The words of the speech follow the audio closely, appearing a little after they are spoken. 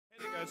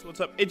Guys,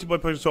 what's up? It's your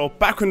boy Pokestore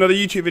back with another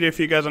YouTube video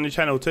for you guys on the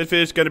channel. Today's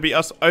video is going to be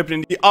us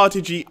opening the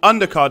RTG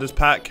Undercarders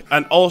pack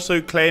and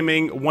also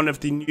claiming one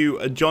of the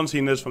new John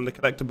Cena's from the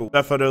collectible.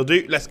 Without further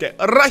ado, let's get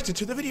right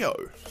into the video.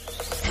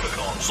 Click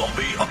on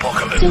Zombie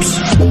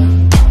Apocalypse.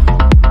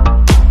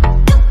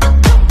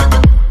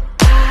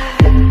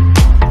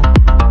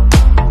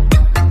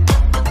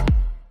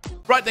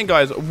 Right then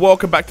guys,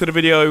 welcome back to the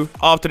video.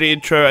 After the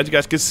intro, as you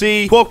guys can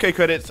see, 12k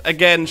credits.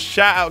 Again,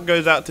 shout out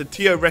goes out to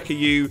Tio Wrecker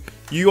you.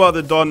 You are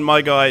the Don,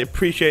 my guy.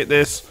 Appreciate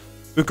this.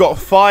 We've got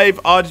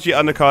 5 RTG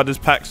Undercarders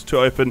packs to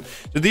open.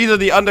 So these are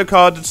the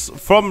Undercards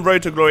from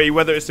Road to Glory,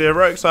 whether it's the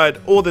heroic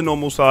side or the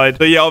normal side.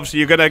 So yeah, obviously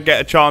you're going to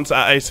get a chance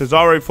at a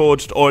Cesaro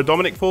forged or a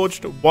Dominic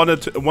forged. One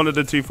of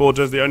the two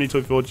forgers, the only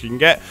two forged you can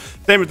get.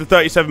 Same with the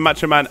 37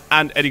 Macho Man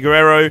and Eddie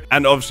Guerrero,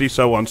 and obviously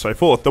so on and so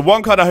forth. The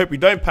one card I hope we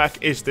don't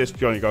pack is this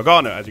Johnny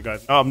Gargano. As you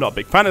guys know, I'm not a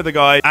big fan of the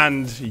guy.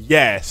 And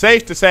yeah,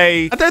 safe to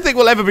say, I don't think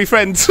we'll ever be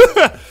friends.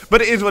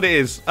 But it is what it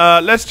is.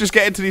 Let's just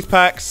get into these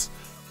packs.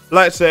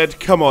 Like I said,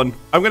 come on.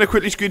 I'm going to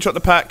quickly screenshot the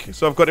pack,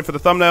 so I've got it for the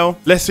thumbnail.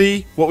 Let's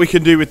see what we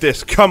can do with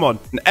this. Come on.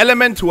 An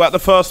Elemental at the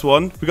first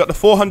one. We got the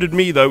 400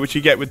 me, though, which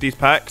you get with these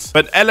packs.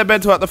 But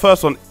Elemental at the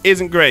first one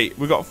isn't great.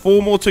 We've got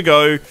 4 more to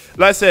go.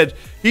 Like I said,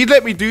 he'd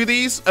let me do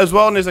these as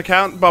well on his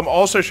account, but I'm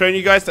also showing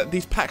you guys that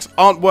these packs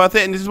aren't worth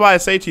it. And this is why I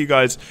say to you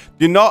guys,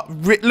 do not...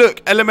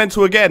 Look,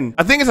 Elemental again.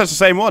 I think it's actually the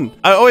same one.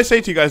 I always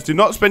say to you guys, do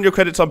not spend your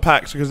credits on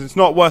packs because it's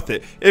not worth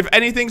it. If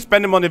anything,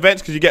 spend them on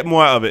events because you get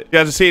more out of it. You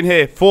guys are seeing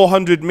here,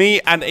 400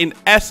 me and in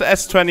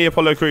SS20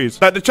 Apollo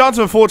Crews. Like, the chance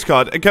of a forge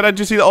card, and can I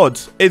just see the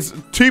odds? Is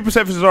 2% for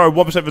Cesaro,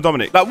 1% for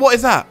Dominic. Like, what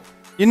is that?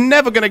 You're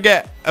never going to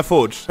get a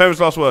forge.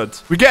 Famous last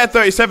words. We get a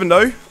 37,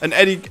 though. An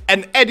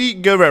Eddie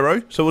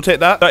Guerrero. So we'll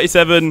take that.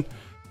 37...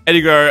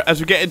 Eddie Guerrero,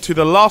 as we get into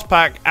the last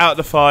pack out of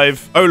the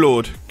 5. Oh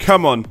lord,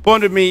 come on.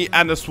 400 me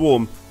and a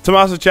swarm.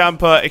 Tommaso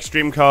Ciampa,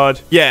 extreme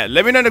card. Yeah,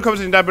 let me know in the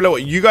comments down below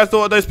what you guys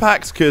thought of those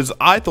packs, because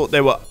I thought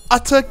they were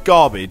utter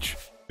garbage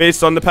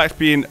based on the packs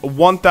being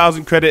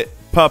 1,000 credit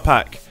per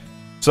pack.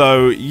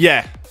 So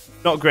yeah,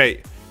 not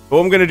great. But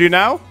what I'm going to do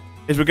now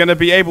is we're going to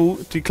be able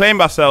to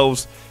claim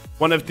ourselves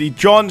one of the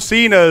John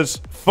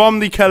Cena's from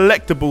the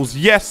collectibles.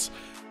 Yes,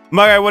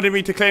 my guy wanted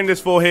me to claim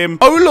this for him.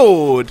 Oh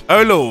lord,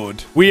 oh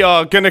lord. We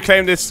are gonna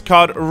claim this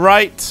card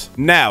right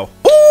now.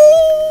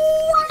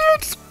 Ooh,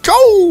 let's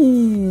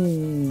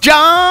go!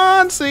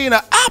 John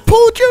Cena,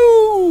 apple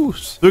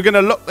juice! We're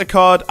gonna lock the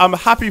card. I'm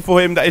happy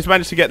for him that he's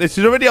managed to get this.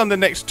 He's already on the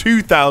next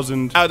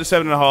 2,000 out of the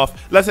 7.5.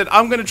 Like I said,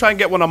 I'm gonna try and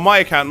get one on my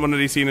account, one of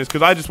these Cenas,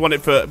 because I just want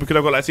it because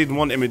I've got like season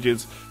 1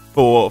 images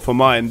for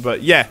mine.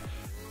 But yeah,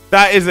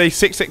 that is a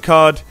 6-hit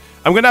card.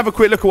 I'm going to have a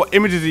quick look at what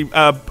images he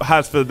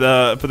has for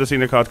the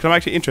Cena card, because I'm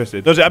actually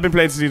interested. Does it? I've been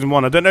playing since season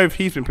 1. I don't know if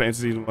he's been playing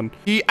since season 1.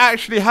 He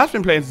actually has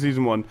been playing since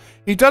season 1.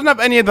 He doesn't have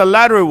any of the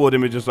ladder reward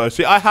images, though.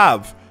 See, I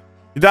have.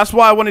 That's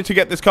why I wanted to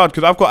get this card,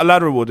 because I've got a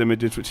ladder reward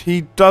images, which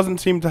he doesn't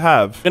seem to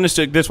have. I'm going to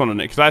stick this one on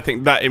it, because I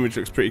think that image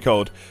looks pretty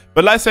cold.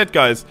 But like I said,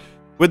 guys,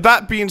 with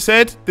that being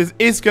said, this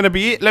is going to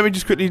be it. Let me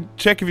just quickly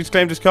check if he's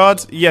claimed his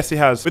cards. Yes, he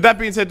has. With that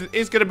being said, this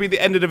is going to be the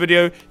end of the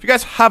video. If you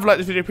guys have liked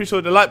this video, please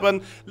hit the like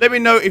button. Let me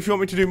know if you want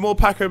me to do more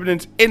pack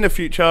openings in the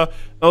future.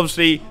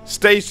 Obviously,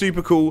 stay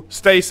super cool,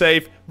 stay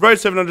safe. Road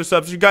 700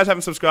 subs. If you guys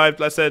haven't subscribed,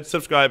 like I said,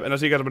 subscribe, and I'll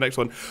see you guys on the next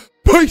one.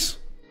 Peace!